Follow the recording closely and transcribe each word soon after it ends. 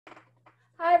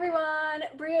Hi everyone,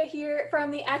 Bria here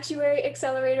from the Actuary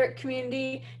Accelerator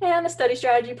Community and the Study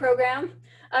Strategy Program.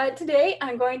 Today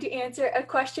I'm going to answer a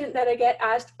question that I get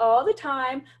asked all the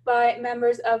time by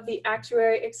members of the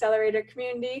Actuary Accelerator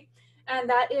Community, and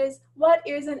that is, what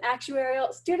is an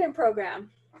actuarial student program?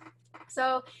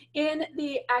 So in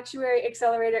the Actuary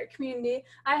Accelerator Community,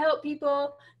 I help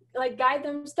people guide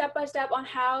them step by step on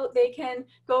how they can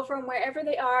go from wherever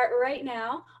they are right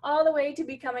now all the way to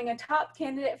becoming a top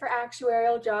candidate for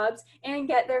actuarial jobs and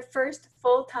get their first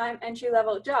full-time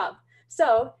entry-level job.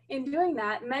 So in doing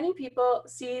that, many people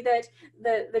see that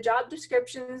the job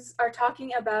descriptions are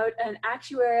talking about an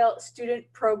actuarial student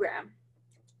program.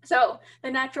 So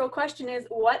the natural question is,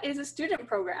 what is a student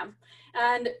program?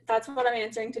 And that's what I'm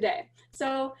answering today.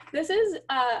 So this is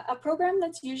a program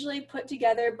that's usually put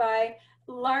together by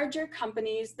larger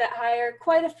companies that hire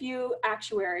quite a few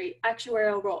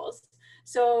actuarial roles.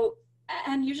 So,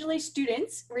 and usually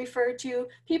students refer to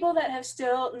people that have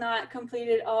still not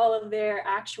completed all of their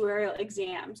actuarial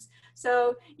exams.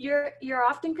 So you're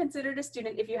often considered a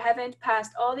student if you haven't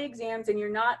passed all the exams and you're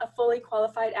not a fully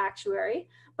qualified actuary,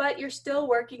 but you're still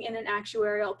working in an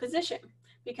actuarial position.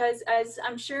 Because as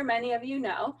I'm sure many of you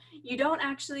know, you don't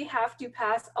actually have to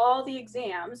pass all the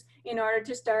exams in order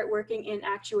to start working in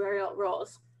actuarial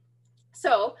roles.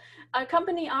 So a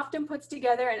company often puts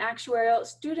together an actuarial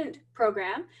student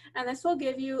program, and this will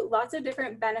give you lots of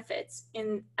different benefits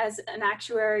as an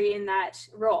actuary in that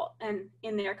role and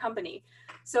in their company.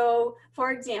 So for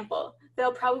example,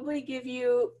 they'll probably give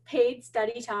you paid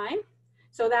study time.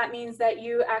 So that means that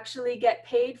you actually get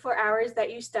paid for hours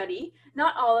that you study.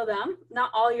 Not all of them, not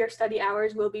all your study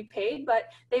hours will be paid, but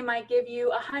they might give you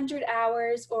 100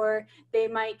 hours, or they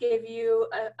might give you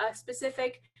a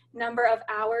specific number of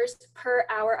hours per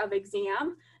hour of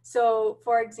exam. So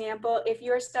for example, if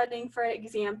you're studying for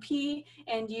exam P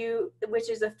which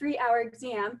is a 3-hour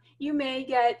exam, you may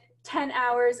get 10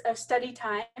 hours of study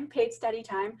time, paid study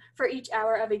time for each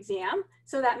hour of exam.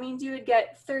 So that means you would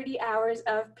get 30 hours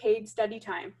of paid study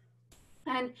time.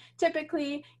 And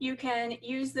typically you can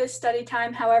use this study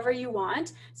time however you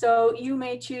want. So you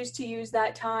may choose to use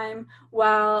that time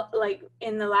while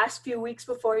in the last few weeks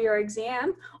before your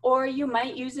exam, or you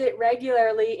might use it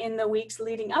regularly in the weeks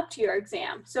leading up to your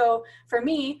exam. So for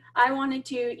me, I wanted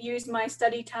to use my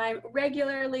study time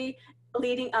regularly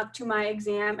leading up to my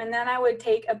exam, and then I would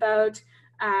take about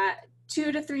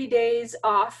 2 to 3 days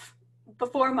off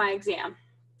before my exam.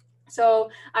 So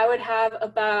I would have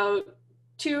about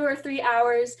 2 or 3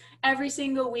 hours every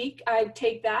single week. I'd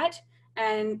take that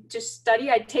and just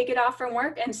study. I'd take it off from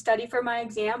work and study for my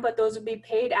exam, but those would be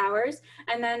paid hours.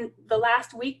 And then the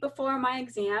last week before my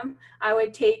exam, I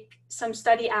would take some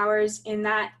study hours in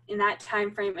that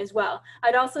time frame as well.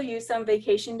 I'd also use some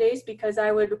vacation days because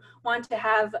I would want to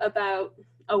have about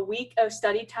a week of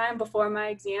study time before my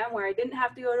exam where I didn't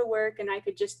have to go to work and I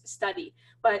could just study.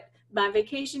 But my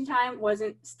vacation time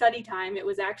wasn't study time, it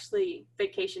was actually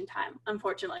vacation time,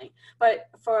 unfortunately. But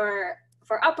for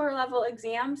upper level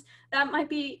exams, that might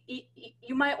be,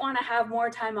 you might want to have more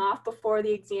time off before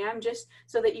the exam just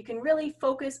so that you can really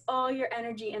focus all your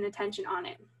energy and attention on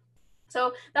it.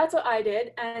 So that's what I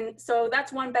did, and so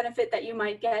that's one benefit that you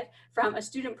might get from a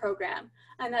student program.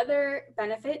 Another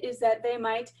benefit is that they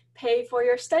might pay for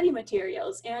your study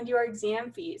materials and your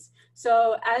exam fees.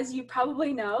 So as you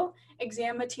probably know,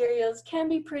 exam materials can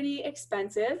be pretty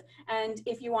expensive, and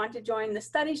if you want to join the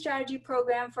study strategy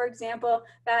program, for example,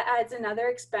 that adds another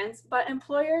expense, but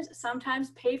employers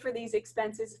sometimes pay for these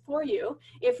expenses for you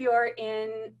if you're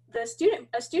in a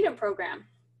student program.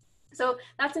 So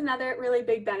that's another really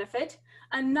big benefit.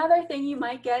 Another thing you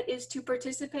might get is to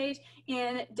participate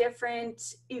in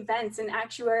different events and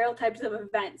actuarial types of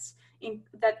events.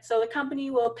 So the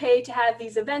company will pay to have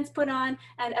these events put on,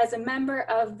 and as a member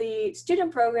of the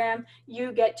student program,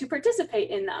 you get to participate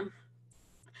in them.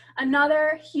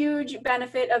 Another huge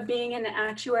benefit of being in an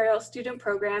actuarial student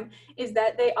program is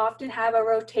that they often have a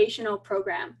rotational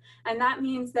program. And that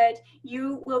means that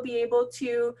you will be able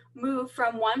to move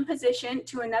from one position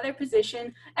to another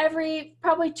position every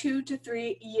probably 2 to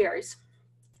 3 years.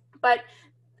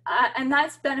 And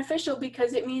that's beneficial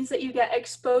because it means that you get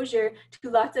exposure to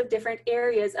lots of different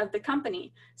areas of the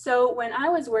company. So when I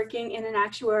was working in an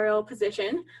actuarial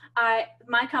position,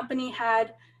 my company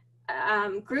had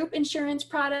group insurance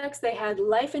products, they had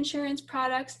life insurance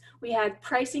products, we had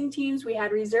pricing teams, we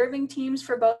had reserving teams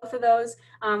for both of those,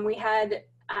 we had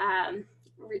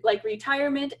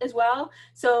retirement as well.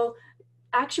 So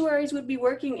actuaries would be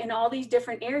working in all these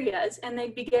different areas, and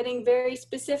they'd be getting very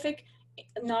specific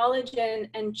knowledge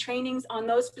and trainings on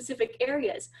those specific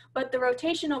areas. But the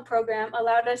rotational program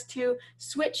allowed us to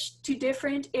switch to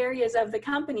different areas of the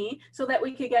company so that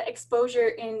we could get exposure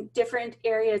in different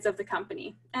areas of the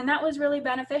company. And that was really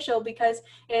beneficial because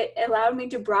it allowed me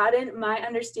to broaden my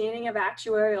understanding of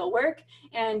actuarial work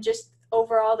and just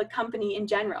overall the company in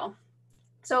general.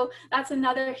 So that's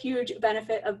another huge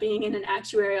benefit of being in an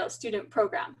actuarial student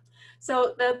program.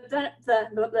 So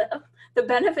the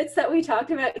benefits that we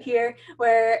talked about here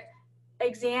were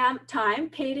exam time,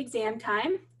 paid exam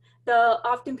time. They'll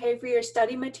often pay for your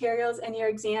study materials and your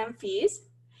exam fees.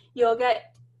 You'll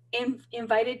get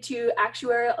invited to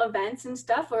actuarial events and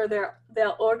stuff, or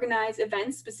they'll organize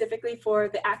events specifically for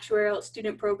the actuarial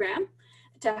student program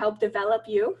to help develop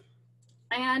you.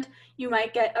 And you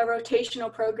might get a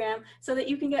rotational program so that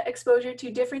you can get exposure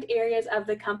to different areas of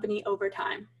the company over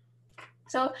time.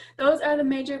 So those are the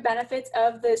major benefits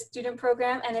of the student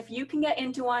program. And if you can get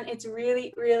into one, it's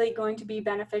really, really going to be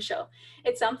beneficial.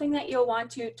 It's something that you'll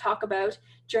want to talk about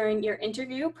during your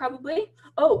interview, probably.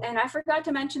 Oh, and I forgot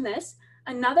to mention this.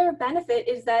 Another benefit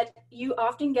is that you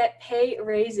often get pay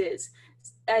raises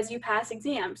as you pass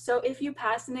exams. So if you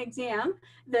pass an exam,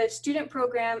 the student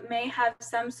program may have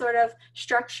some sort of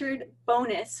structured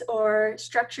bonus or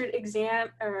structured exam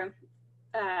or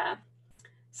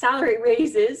salary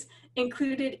raises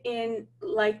included in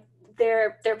like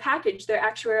their package, their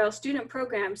actuarial student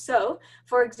program. So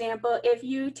for example, if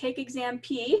you take exam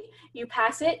P, you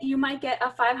pass it, you might get a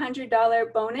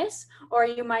 $500 bonus, or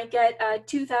you might get a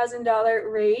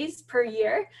 $2,000 raise per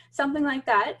year, something like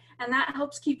that. And that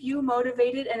helps keep you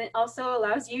motivated, and it also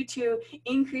allows you to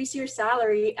increase your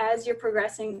salary as you're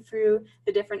progressing through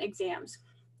the different exams.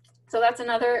 So that's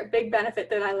another big benefit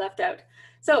that I left out.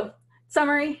 So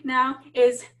summary now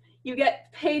is you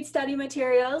get paid study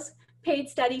materials, paid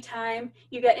study time,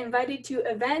 you get invited to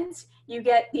events, you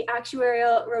get the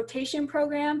actuarial rotation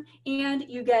program, and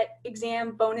you get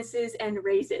exam bonuses and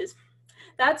raises.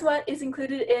 That's what is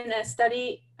included in a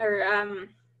study or an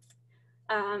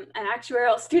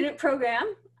actuarial student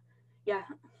program. Yeah,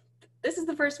 this is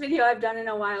the first video I've done in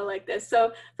a while like this,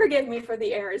 so forgive me for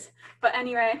the errors. But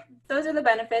anyway, those are the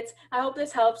benefits. I hope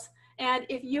this helps. And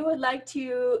if you would like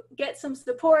to get some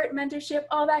support, mentorship,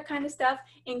 all that kind of stuff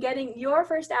in getting your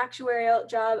first actuarial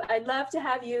job, I'd love to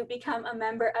have you become a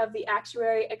member of the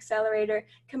Actuary Accelerator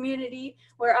Community,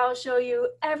 where I'll show you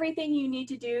everything you need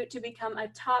to do to become a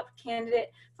top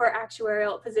candidate for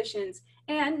actuarial positions.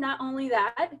 And not only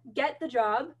that, get the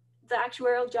job, the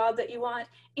actuarial job that you want.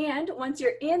 And once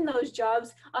you're in those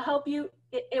jobs, I'll help you.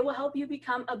 It will help you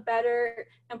become a better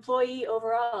employee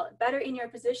overall, better in your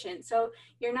position. So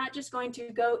you're not just going to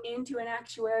go into an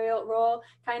actuarial role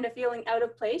kind of feeling out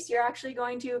of place. You're actually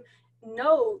going to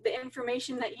know the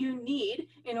information that you need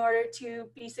in order to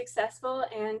be successful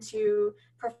and to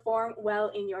perform well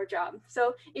in your job.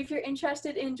 So if you're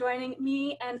interested in joining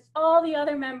me and all the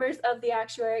other members of the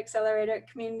Actuary Accelerator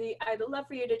community, I'd love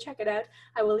for you to check it out.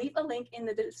 I will leave a link in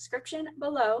the description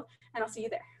below, and I'll see you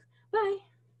there. Bye.